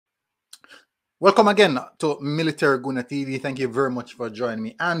Welcome again to Military Guna TV. Thank you very much for joining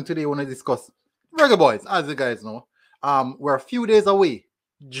me. And today I want to discuss Reggae Boyz. As you guys know, we're a few days away,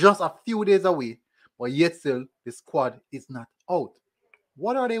 just a few days away, but yet still the squad is not out.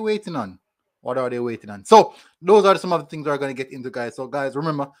 What are they waiting on? What are they waiting on? So those are some of the things we're going to get into, guys. So guys,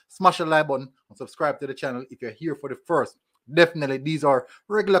 remember, smash the like button and subscribe to the channel if you're here for the first. Definitely, these are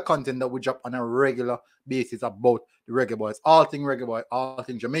regular content that we drop on a regular basis about the Reggae Boyz, all thing Reggae Boy, all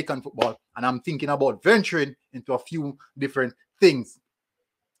thing Jamaican football, and I'm thinking about venturing into a few different things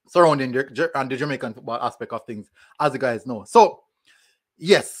surrounding the Jamaican football aspect of things, as you guys know. So,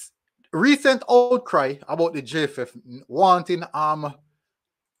 yes, recent outcry about the JFF wanting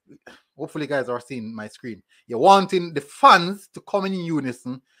hopefully guys are seeing my screen. You're wanting the fans to come in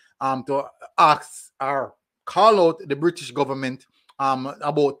unison to ask or call out the British government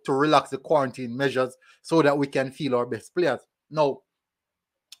about to relax the quarantine measures so that we can feel our best players. Now,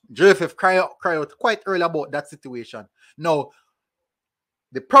 JFF cry out quite early about that situation. Now,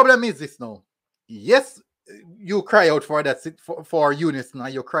 the problem is this now. Yes, you cry out for that for unison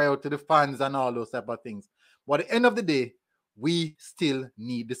and you cry out to the fans and all those type of things. But at the end of the day, we still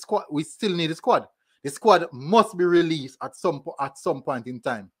need the squad. We still need the squad. The squad must be released at some point in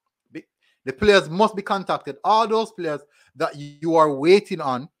time. The players must be contacted. All those players that you are waiting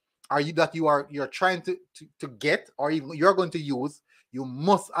on, you're trying to get, or even you're going to use, you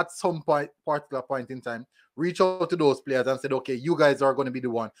must at some particular point in time reach out to those players and say, okay, you guys are going to be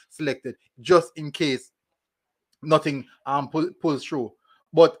the one selected, just in case nothing pulls through.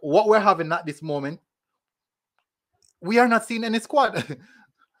 But what we're having at this moment, we are not seeing any squad.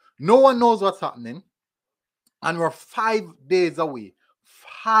 No one knows what's happening. And we're 5 days away.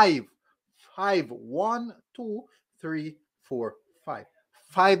 1, 2, 3, 4, 5.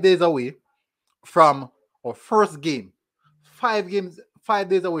 5 days away from our first game. 5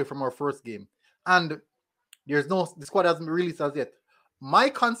 days away from our first game. And the squad hasn't been released as yet. My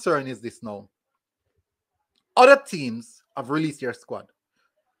concern is this now. Other teams have released their squad.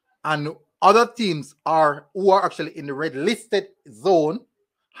 And other teams who are actually in the red listed zone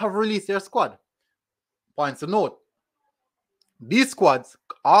have released their squad. Points to note. These squads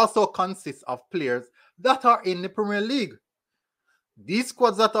also consist of players that are in the Premier League. These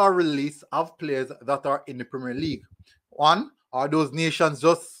squads that are released have players that are in the Premier League. One, are those nations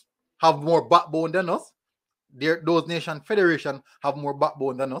just have more backbone than us? Those nation federation have more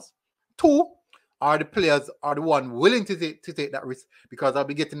backbone than us. 2, are the players are the one willing to take that risk, because I'll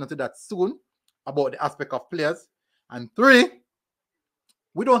be getting into that soon about the aspect of players. And 3,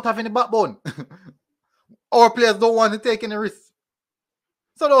 we don't have any backbone. Our players don't want to take any risks.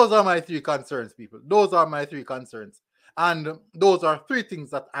 So those are my 3 concerns, people. Those are my 3 concerns. And those are 3 things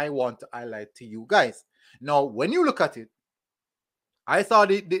that I want to highlight to you guys. Now, when you look at it, I saw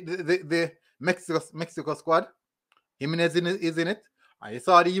the Mexico squad. Jimenez is in it. I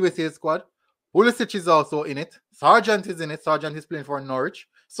saw the USA squad. Pulisic is also in it. Sargent is in it. Sargent is playing for Norwich.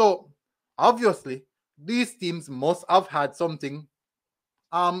 So, obviously, these teams must have had something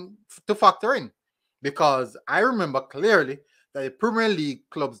to factor in. Because I remember clearly that the Premier League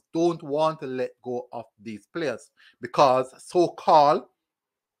clubs don't want to let go of these players, because so-called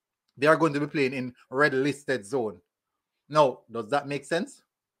they are going to be playing in red listed zone. Now, does that make sense?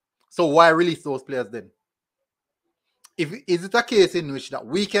 So why release those players then? Is it a case in which that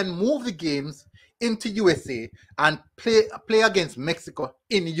we can move the games into USA and play against Mexico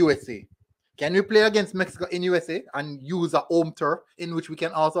in USA? Can we play against Mexico in USA and use a home turf in which we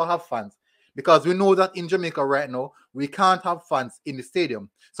can also have fans? Because we know that in Jamaica right now, we can't have fans in the stadium.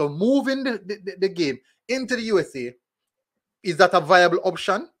 So moving the game into the USA, is that a viable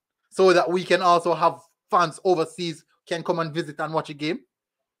option so that we can also have fans overseas can come and visit and watch a game?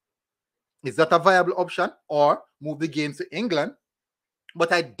 Is that a viable option? Or move the games to England?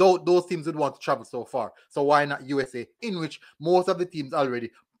 But I doubt those teams would want to travel so far. So why not USA, in which most of the teams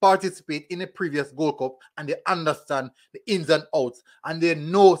already participate in a previous Gold Cup and they understand the ins and outs and they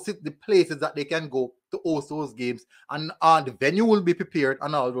know the places that they can go to host those games, and the venue will be prepared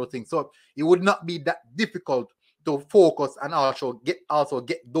and all those things. So it would not be that difficult to focus and also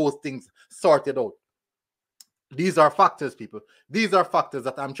get those things sorted out. These are factors, people. These are factors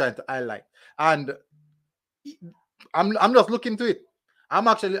that I'm trying to highlight. And I'm just looking to it.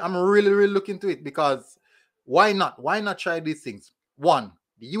 I'm really looking to it, because why not? Why not try these things? One,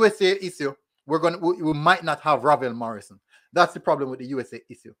 the USA issue, we might not have Ravel Morrison. That's the problem with the USA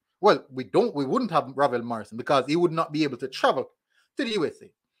issue. Well, we wouldn't have Ravel Morrison because he would not be able to travel to the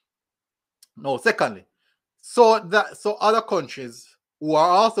USA. No, secondly, so other countries who are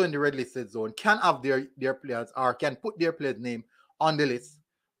also in the red listed zone can have their players, or can put their players' name on the list,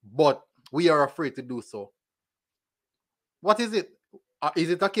 but we are afraid to do so. What is it? Is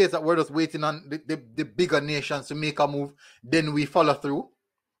it a case that we're just waiting on the bigger nations to make a move, then we follow through?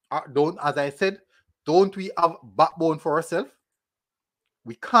 As I said, don't we have backbone for ourselves?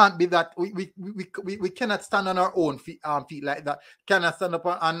 We can't be that. We cannot stand on our own feet like that. Cannot stand up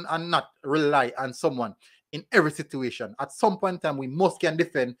and not rely on someone in every situation. At some point in time, we must can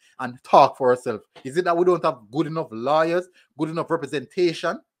defend and talk for ourselves. Is it that we don't have good enough lawyers, good enough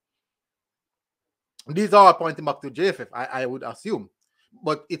representation? These are pointing back to JFF, I would assume,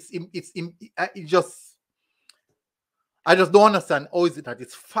 but I just don't understand how is it that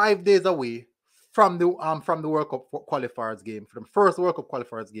it's 5 days away from the World Cup qualifiers game, from the first World Cup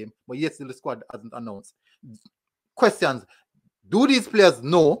qualifiers game, but yet still the squad hasn't announced. Questions: do these players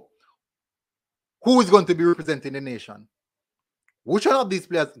know who is going to be representing the nation? Which one of these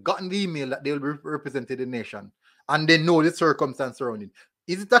players gotten the email that they will be representing the nation, and they know the circumstance surrounding?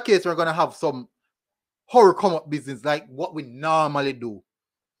 Is it a case we're going to have some horror come up business like what we normally do,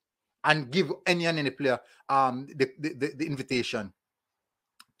 and give any and any player the invitation?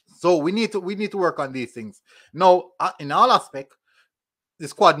 So we need to work on these things. Now, in all aspects, the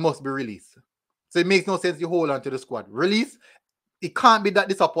squad must be released. So it makes no sense you hold on to the squad. Release, it can't be that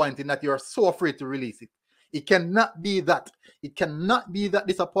disappointing that you're so afraid to release it. It cannot be that. It cannot be that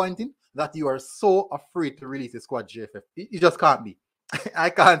disappointing that you are so afraid to release the squad, JFF. It just can't be.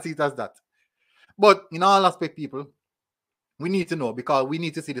 I can't see it as that. But in all aspects, people, we need to know, because we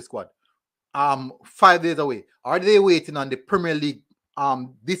need to see the squad. 5 days away. Are they waiting on the Premier League,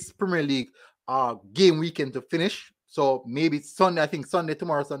 this Premier League game weekend to finish? So maybe Sunday, I think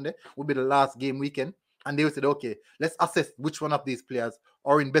tomorrow Sunday will be the last game weekend. And they will say, okay, let's assess which one of these players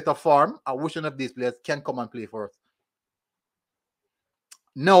are in better form, or which one of these players can come and play for us.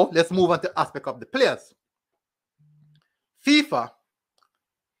 Now, let's move on to the aspect of the players. FIFA,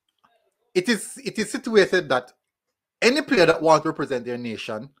 it is situated that any player that wants to represent their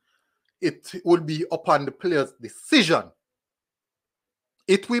nation, it will be upon the player's decision.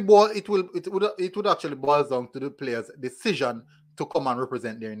 It would actually boil down to the player's decision to come and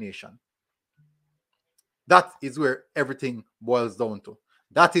represent their nation. That is where everything boils down to.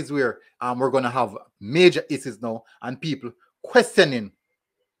 That is where we're going to have major issues now, and people questioning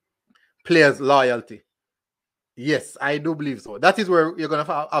players' loyalty. Yes, I do believe so. That is where you're going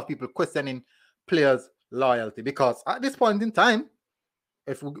to have people questioning players' loyalty, because at this point in time,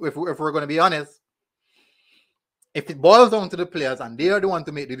 if we're going to be honest, if it boils down to the players and they are the one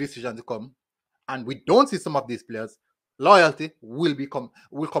to make the decision to come, and we don't see some of these players, loyalty will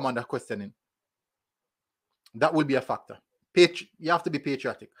come under questioning. That will be a factor. You have to be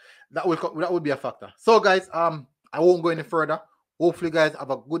patriotic. That will be a factor. So, guys, I won't go any further. Hopefully, guys, have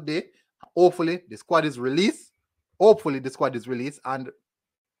a good day. Hopefully, the squad is released. And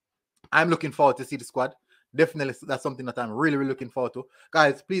I'm looking forward to see the squad. Definitely, that's something that I'm really, really looking forward to.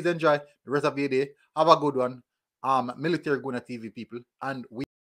 Guys, please enjoy the rest of your day. Have a good one. Military Guna TV people, and we